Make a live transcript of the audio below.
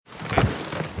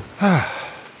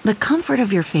The comfort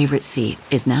of your favorite seat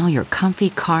is now your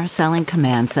comfy car selling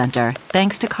command center,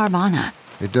 thanks to Carvana.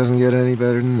 It doesn't get any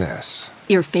better than this.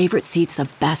 Your favorite seat's the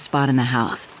best spot in the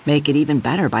house. Make it even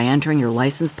better by entering your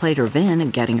license plate or VIN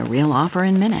and getting a real offer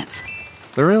in minutes.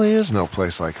 There really is no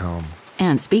place like home.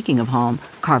 And speaking of home,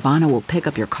 Carvana will pick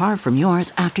up your car from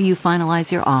yours after you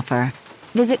finalize your offer.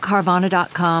 Visit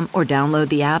Carvana.com or download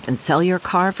the app and sell your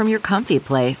car from your comfy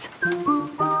place.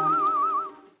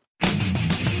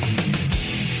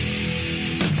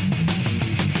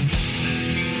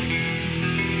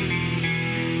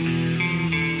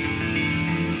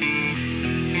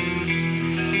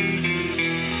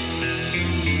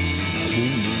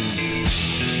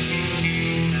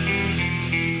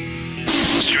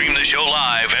 Show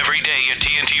live every day at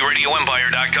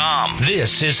TNTRadioEmpire.com.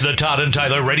 This is the Todd and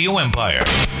Tyler Radio Empire.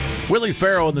 Willie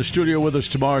Farrell in the studio with us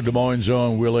tomorrow. Des Moines'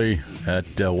 own Willie at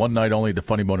One Night Only at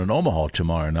Funny Bone in Omaha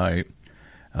tomorrow night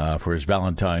for his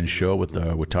Valentine's show with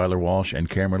Tyler Walsh and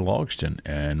Cameron Logston.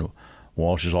 And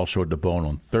Walsh is also at the Bone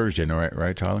on Thursday night,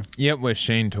 right, Tyler? Yep, with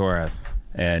Shane Torres.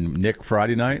 And Nick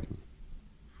Friday night?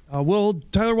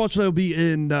 Tyler Walsh will be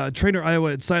in Trainer,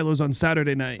 Iowa at Silos on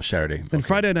Saturday night. Saturday. And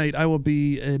Friday night, I will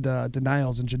be in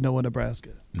Denials in Genoa, Nebraska.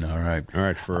 All right. All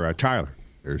right, for Tyler,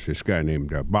 there's this guy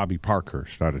named Bobby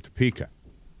Parkhurst out of Topeka.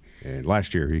 And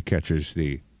last year, he catches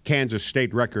the Kansas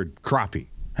State record crappie.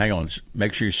 Hang on.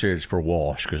 Make sure you say it's for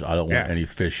Walsh because I don't want any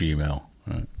fish email.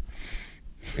 Right.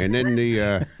 And then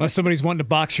the... Unless somebody's wanting to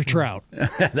box your trout.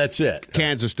 That's it.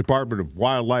 Kansas Department of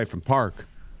Wildlife and Park.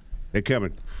 They come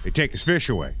and they take his fish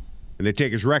away. And they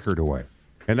take his record away.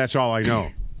 And that's all I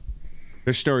know.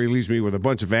 This story leaves me with a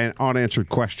bunch of unanswered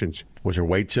questions. Was there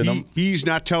weights in them? He's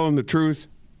not telling the truth,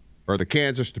 or the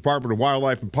Kansas Department of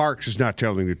Wildlife and Parks is not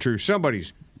telling the truth.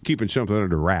 Somebody's keeping something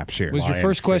under wraps here. Was your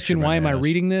first question, why am I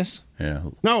reading this? Yeah.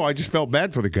 No, I just felt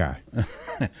bad for the guy.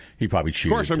 He probably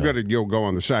cheated. Of course, I'm going to go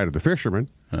on the side of the fisherman.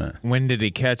 When did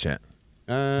he catch it?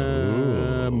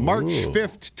 March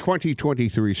 5th,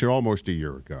 2023, so almost a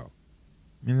year ago.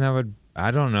 I mean, I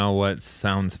don't know what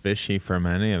sounds fishy from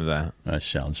any of that. That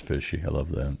sounds fishy. I love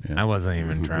that. Yeah. I wasn't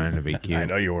even trying to be cute. I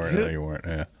know you weren't.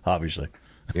 Yeah, obviously.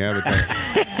 Yeah, but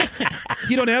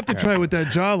you don't have to try with that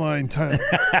jawline, Tyler.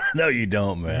 No, you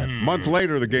don't, man. A month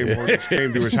later, the game wardens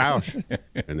came to his house,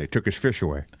 and they took his fish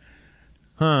away.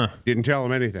 Huh. Didn't tell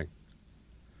him anything.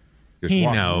 He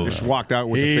knows. Just walked out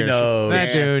with He the fish. knows.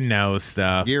 That dude knows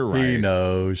stuff. You're right. He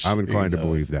knows. I'm inclined to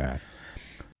believe that.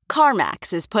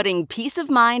 CarMax is putting peace of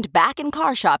mind back in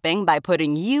car shopping by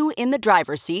putting you in the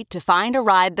driver's seat to find a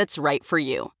ride that's right for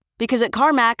you. Because at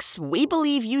CarMax, we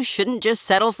believe you shouldn't just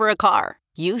settle for a car.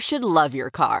 You should love your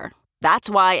car. That's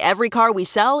why every car we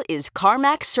sell is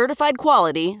CarMax certified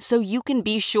quality, so you can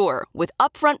be sure with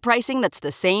upfront pricing that's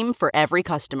the same for every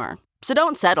customer. So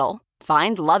don't settle.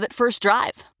 Find love at first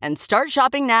drive and start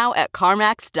shopping now at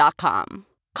CarMax.com.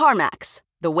 CarMax,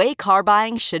 the way car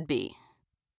buying should be.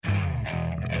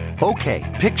 Okay,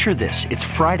 picture this. It's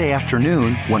Friday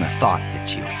afternoon when a thought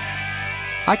hits you.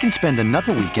 I can spend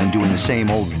another weekend doing the same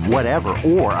old whatever,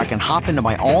 or I can hop into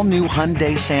my all-new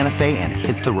Hyundai Santa Fe and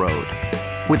hit the road.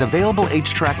 With available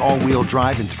H-Track all-wheel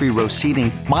drive and 3-row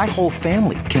seating, my whole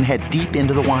family can head deep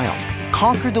into the wild.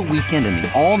 Conquer the weekend in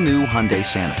the all-new Hyundai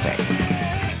Santa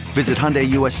Fe. Visit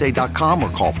HyundaiUSA.com or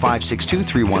call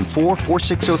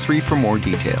 562-314-4603 for more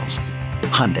details.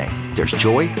 Hyundai, there's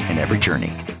joy in every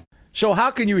journey. So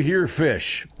how can you hear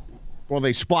fish? Well,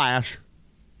 they splash.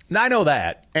 Now, I know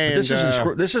that. And this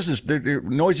isn't they're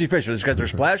noisy fish. It's because they're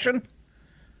splashing?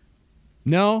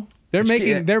 No. They're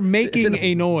making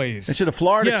a noise. It's in a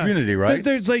Florida community, right?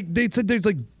 There's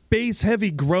bass heavy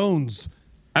groans.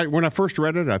 When I first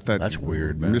read it, I thought that's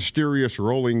weird, man. Mysterious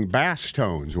rolling bass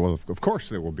tones. Well, of course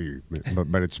there will be,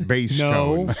 but it's bass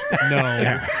tones.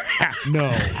 No.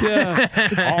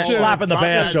 Yeah. Slapping the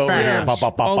bass over here.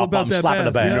 All about that slapping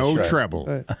the bass. No right. treble.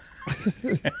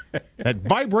 That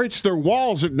vibrates their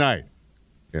walls at night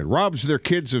and robs their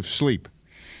kids of sleep.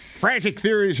 Frantic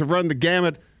theories have run the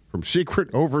gamut from secret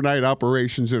overnight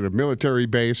operations at a military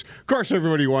base. Of course,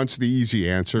 everybody wants the easy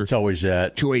answer. It's always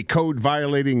that. To a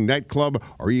code-violating nightclub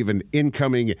or even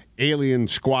incoming alien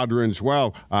squadrons.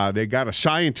 Well, they got a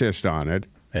scientist on it.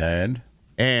 And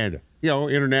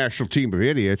international team of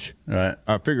idiots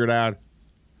figured out,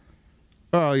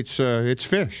 it's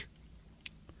fish.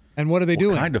 And what are they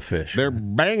doing? What kind of fish? They're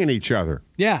banging each other.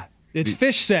 Yeah, it's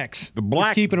fish sex. The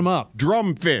black it's keeping them up.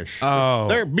 Drum fish. Oh.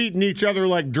 They're beating each other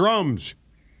like drums.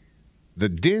 The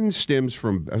din stems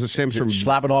from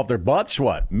slapping off their butts.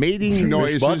 What mating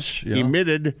noises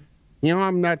emitted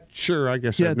I'm not sure. I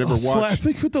guess Yeah, I've it's never all watched.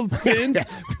 slapping with the fins.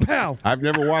 Pow. I've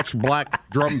never watched black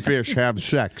drumfish have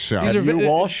sex. So.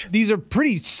 Walsh? These are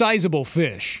pretty sizable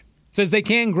fish. Says they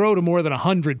can grow to more than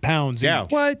 100 pounds Yeah.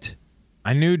 each. What?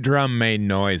 I knew drum made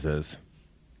noises.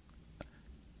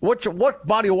 What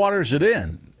body of water is it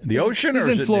in? The ocean? This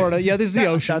or is is in Florida. Yeah, this is the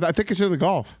ocean. I think it's in the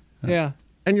Gulf. Yeah.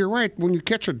 And you're right. When you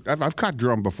catch I've caught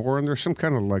drum before, and there's some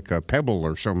kind of like a pebble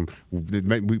or some that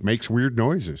makes weird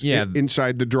noises. Yeah.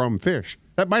 Inside the drum fish.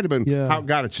 That might have been how it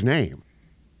got its name.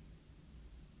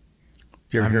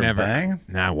 Do you ever I've hear never. bang?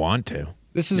 I want to.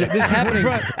 This is happening.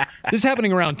 This is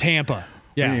happening around Tampa.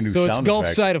 Yeah. need a new So it's sound Gulf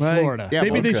effect. side of Right. Florida. Yeah,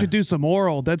 Maybe they okay. should do some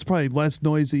oral. That's probably less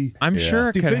noisy. I'm sure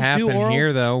it Do could fish do happen oral?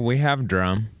 here, though. We have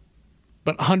drum.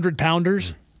 But 100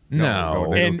 pounders No.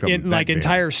 They don't and come in that like big.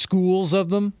 entire schools of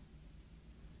them.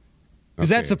 Because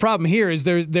that's the problem here is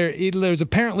there's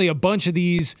apparently a bunch of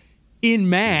these in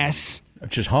mass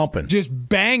Just humping. just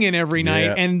banging every night,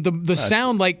 Yeah. and the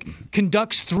sound like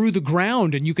conducts through the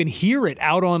ground, and you can hear it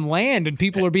out on land, and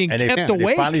people are being and kept they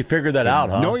awake. finally figured that out,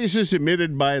 huh? Noises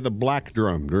emitted by the black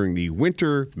drum during the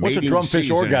winter What's a mating drumfish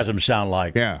season. orgasm sound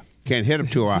like? Yeah. Can hit up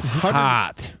to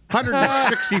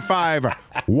 165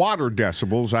 water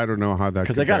decibels. I don't know how that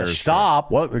Because they got to compares stop.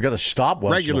 What? We got to stop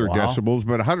once regular in a while. decibels,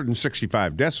 but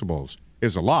 165 decibels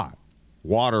is a lot.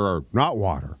 Water or not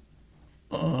water.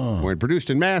 When produced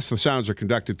in mass, the sounds are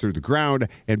conducted through the ground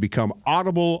and become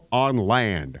audible on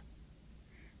land.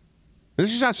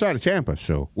 This is outside of Tampa,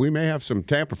 so we may have some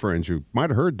Tampa friends who might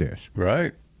have heard this.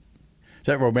 Right. Is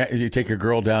that romantic? You take your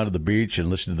girl down to the beach and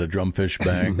listen to the drumfish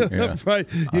bang. Yeah. Right.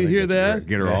 You hear that?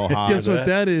 Get her all hot. Guess what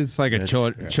that is? It's like a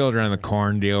Children of the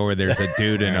Corn deal where there's a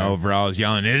dude in overalls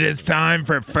yelling, "It is time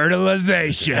for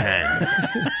fertilization."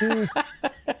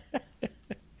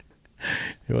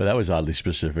 Well, that was oddly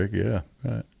specific. Yeah.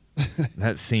 Right.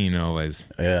 That scene always.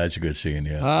 Yeah, that's a good scene.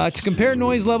 Yeah. To compare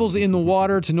noise levels in the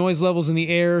water to noise levels in the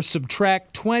air,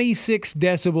 subtract 26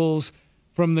 decibels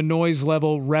from the noise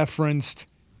level referenced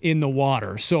in the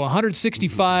water. So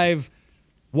 165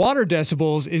 water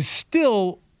decibels is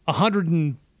still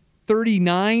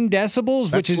 139 decibels,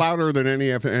 That's which is louder than any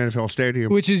NFL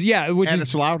stadium. which is and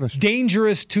it's loudest.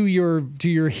 dangerous to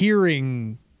your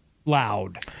hearing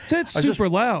loud. That's super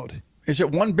loud. Is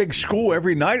it one big school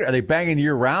every night? Are they banging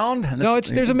year round? No,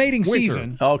 there's a mating Winter.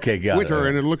 season. Okay, got Winter, it.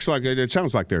 and it looks like it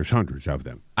sounds like there's hundreds of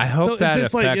them. I hope So is that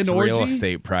this like affects an real orgy?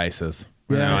 estate prices.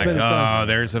 Yeah, They're I like, bet it does.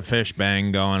 there's a fish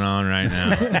bang going on right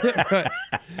now.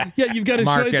 Yeah, you've got to show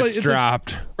Market's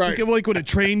dropped. Like when a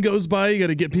train goes by, you got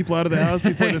to get people out of the house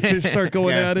before the fish start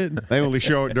going at it. They only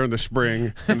show it during the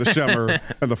spring and the summer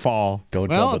and the fall. Don't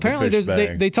Well, tell apparently the fish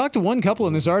they bang. talked to one couple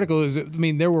in this article.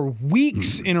 There were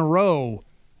weeks in a row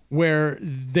where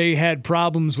they had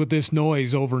problems with this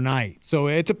noise overnight. So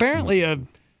it's apparently a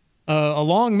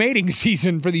long mating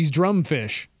season for these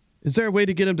drumfish. Is there a way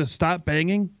to get them to stop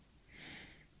banging?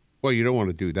 Well, you don't want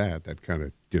to do that. That kind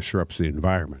of disrupts the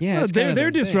environment. Yeah, No, it's they're kind of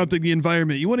their thing. disrupting the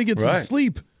environment. You want to get some Right.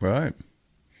 sleep. Right.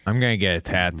 I'm going to get a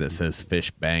tat that says fish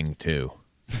bang too.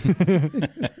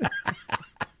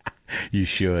 You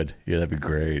should. Yeah, that'd be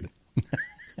great.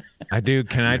 I do.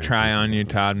 Can I try on you,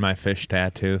 Todd, my fish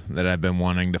tattoo that I've been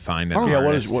wanting to find an yeah,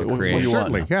 artist what to do create? you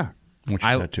want? Certainly, yeah. What's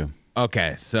your tattoo?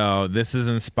 Okay, so this is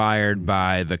inspired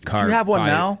by the Do carp. you have one fight.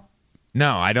 now?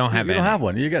 No, I don't have You any. don't have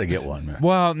one. You got to get one, man.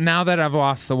 Well, now that I've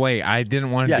lost the weight, I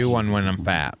didn't want to Yes. do one when I'm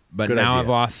fat, but Good now idea. I've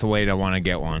lost the weight, I want to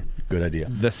get one. Good idea.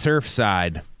 The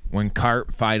Surfside, when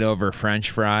carp fight over French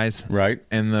fries, Right.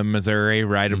 in the Missouri,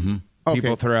 right? People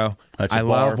Okay. throw. That's I a bar,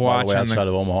 love by the way, watching outside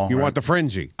of Omaha. You right? want the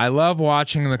frenzy. I love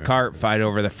watching the carp fight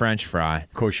over the French fry.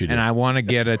 Of course you do. And I want to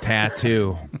get a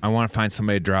tattoo. I want to find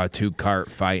somebody to draw two carp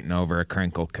fighting over a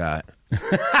crinkle cut.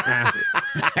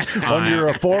 Under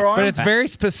your forearm? But it's very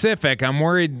specific. I'm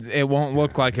worried it won't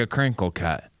look like a crinkle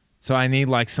cut. So I need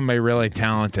like somebody really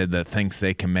talented that thinks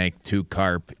they can make two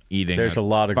carp eating. There's a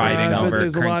lot of great fighting talent. over a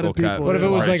There's a lot crinkle of people cut. What if it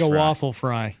was French like a fry. waffle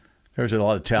fry? There's a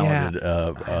lot of talented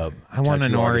I want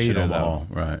an tattoo artists in Ore-Ida, Omaha. though.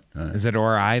 Right. Is it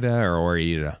Ore-Ida or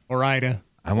Ore-Ida? Ore-Ida.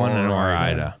 I want an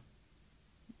Ore-Ida. Ore-Ida.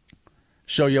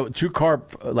 So you have two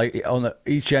carp like on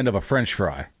each end of a French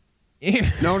fry.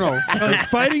 No. Like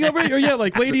fighting over it? Or yeah,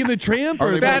 like Lady in the Tramp? Are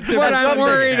Or they That's both- what I'm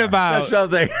worried about. That's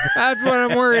something. That's what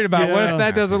I'm worried about. What Yeah. if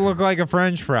that doesn't look like a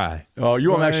French fry? Oh, you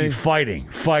want them actually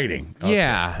Right. fighting.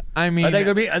 Yeah, I mean, Are they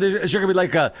gonna be? Is there gonna be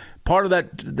like a part of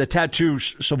the tattoo,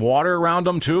 some water around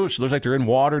them too? So it looks like they're in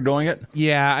water doing it.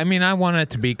 yeah, I mean, I want it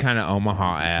to be kind of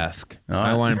Omaha-esque.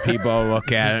 I want people to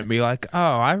look at it and be like,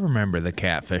 "Oh, I remember the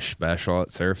catfish special at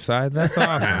Surfside. That's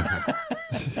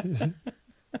awesome."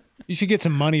 You should get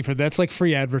some money for that. That's like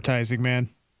free advertising, man.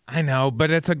 I know,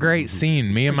 but it's a great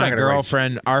scene. Me and It's not my gonna race.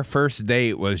 girlfriend, our first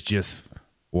date was just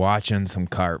watching some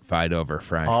carp fight over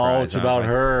French fries. Oh, it's I was about like,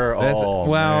 her.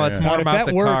 well, Man. it's more If about that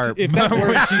the worked- carp. if that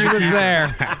worked, she was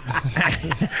there.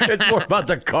 It's more about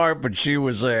the carp, but she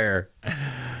was there.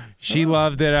 She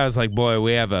loved it. I was like, boy,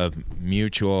 we have a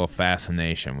mutual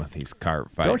fascination with these carp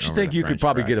fights. Don't you think you could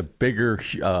probably get a bigger,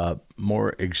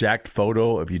 more exact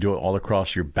photo if you do it all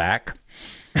across your back?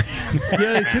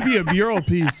 Yeah, it could be a mural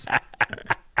piece.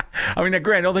 I mean,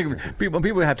 granted, I don't think when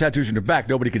people have tattoos on their back,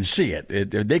 nobody can see it.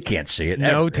 They can't see it.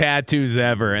 No ever. tattoos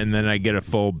ever, and then I get a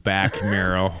full back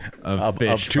mural of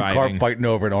fish two fighting. carp fighting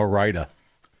over an Orida.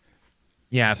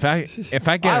 Yeah, if I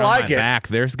get I it on like my it. back,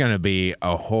 there's going to be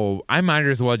a whole. I might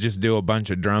as well just do a bunch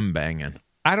of drum banging.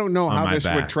 I don't know on how my this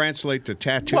would back. translate to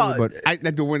tattoo, Well, but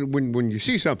when you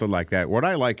see something like that, what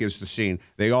I like is the scene.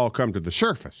 They all come to the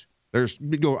surface. There's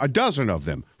a dozen of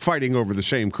them fighting over the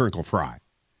same crinkle fry,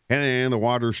 and the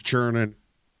water's churning.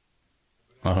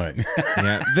 All right.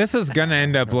 Yeah, this is going to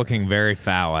end up looking very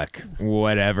phallic,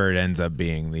 whatever it ends up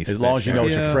being. These As long as you know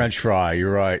it's Yeah. a French fry,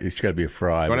 you're right. It's got to be a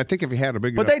fry. But I think if you had a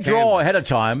big But enough they draw canvas- ahead of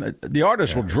time. The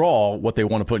artist will draw what they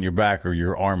want to put in your back or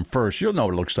your arm first. You'll know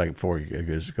what it looks like before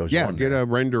it goes Yeah, on. get there. a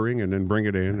rendering and then bring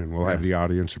it in, and we'll have the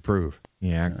audience approve.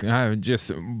 Yeah, I would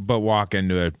but walk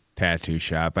into a tattoo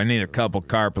shop. I need a couple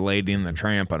carp Lady and the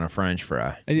Tramp on a French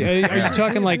fry. Are you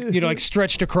talking like like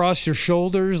stretched across your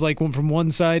shoulders, like from one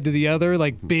side to the other,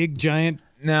 like big giant?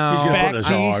 No, He's going to put it in back his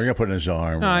piece. arm. You're going to put it in his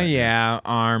arm. Oh yeah,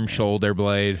 arm, shoulder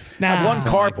blade. Nah. Have one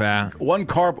carp, like that. one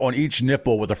carp on each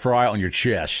nipple with a fry on your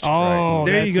chest. Oh,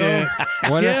 There you that's go.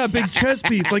 it. What Yeah, a big chest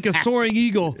piece, like a soaring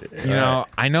eagle. You know,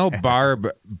 I know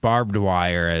barbed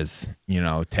wire is,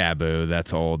 taboo.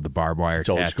 That's old, the barbed wire It's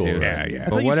old tattoo. school, right? I But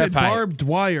thought you what said if barbed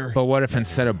wire. But what if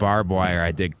instead of barbed wire,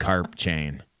 I did carp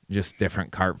chain? Just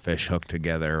different carp fish hooked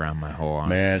together around my whole arm.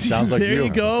 Man, it sounds like There you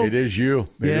go. It is you.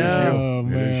 It Yeah. is you. Oh, It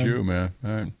man. is you, man.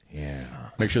 All right. Yeah.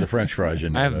 Make sure the French fries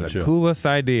in I there. have the too. coolest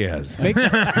ideas. You're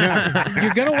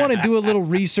going to want to do a little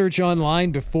research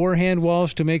online beforehand,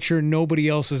 Walsh, to make sure nobody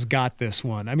else has got this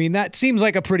one. I mean, that seems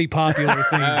like a pretty popular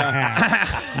thing to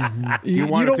have. You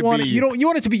want it don't to want be- you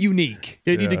want it to be unique.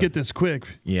 You need to get this quick.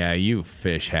 Yeah, you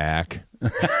fish hack.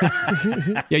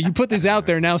 Yeah, you put this out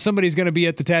there now. Somebody's going to be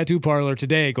at the tattoo parlor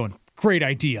today, going, "Great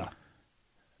idea."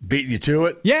 Beating you to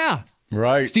it? Yeah,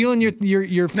 Right. stealing your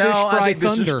fish fry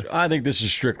thunder. I think this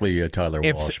is strictly Tyler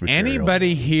If Walsh material.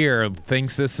 anybody here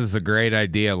thinks this is a great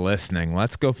idea listening,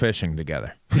 let's go fishing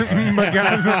together.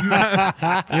 Because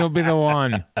you'll be the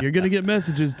one. You're gonna get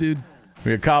messages, dude. We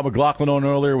had Kyle McLaughlin on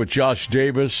earlier with Josh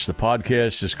Davis. The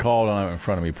podcast is called, in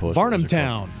front of me, Puss. What was it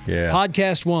Varnamtown, called? Yeah.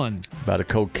 Podcast 1. About a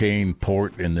cocaine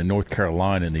port in the North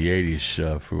Carolina in the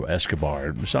 80s for Escobar.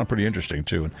 It sounded pretty interesting,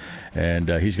 too. And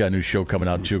he's got a new show coming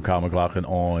out, too, Kyle McLaughlin,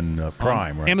 on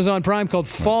Prime, right? Amazon Prime called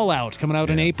Fallout, coming out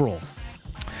in April.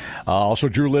 Also,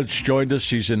 Drew Litch joined us.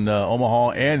 He's in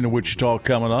Omaha and in Wichita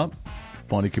coming up.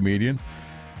 Funny comedian.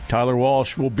 Tyler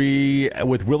Walsh will be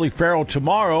with Willie Farrell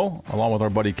tomorrow, along with our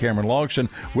buddy Cameron Logston.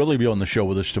 Willie will be on the show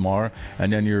with us tomorrow. And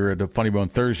then you're at the Funny Bone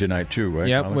Thursday night, too, right?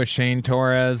 Yep, Tyler? with Shane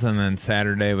Torres, and then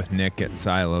Saturday with Nick at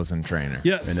Silos and Trainer.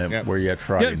 Yes. And then where you at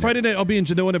Friday? Yeah, Friday night I'll be in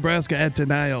Genoa, Nebraska at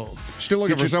Denials. Still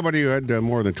looking for somebody who had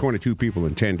more than 22 people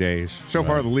in 10 days. So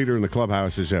far, the leader in the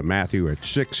clubhouse is Matthew at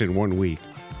 6 in 1 week.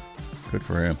 Good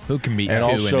for him. Who can beat And 2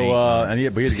 also, and 8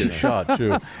 but he had to get a shot, too.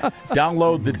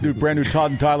 Download the brand new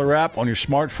Todd and Tyler app on your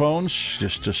smartphones.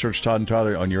 Just search Todd and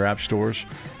Tyler on your app stores.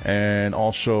 And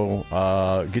also,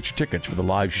 get your tickets for the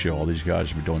live show. All these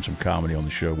guys will be doing some comedy on the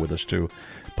show with us, too.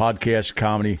 Podcast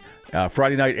comedy.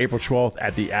 Friday night, April 12th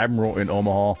at the Admiral in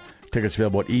Omaha. Tickets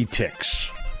available at eTix.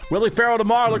 Willie Farrell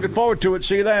tomorrow. Looking forward to it.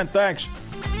 See you then. Thanks.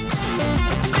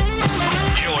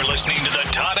 You're listening to the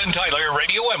Todd and Tyler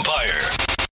Radio Empire.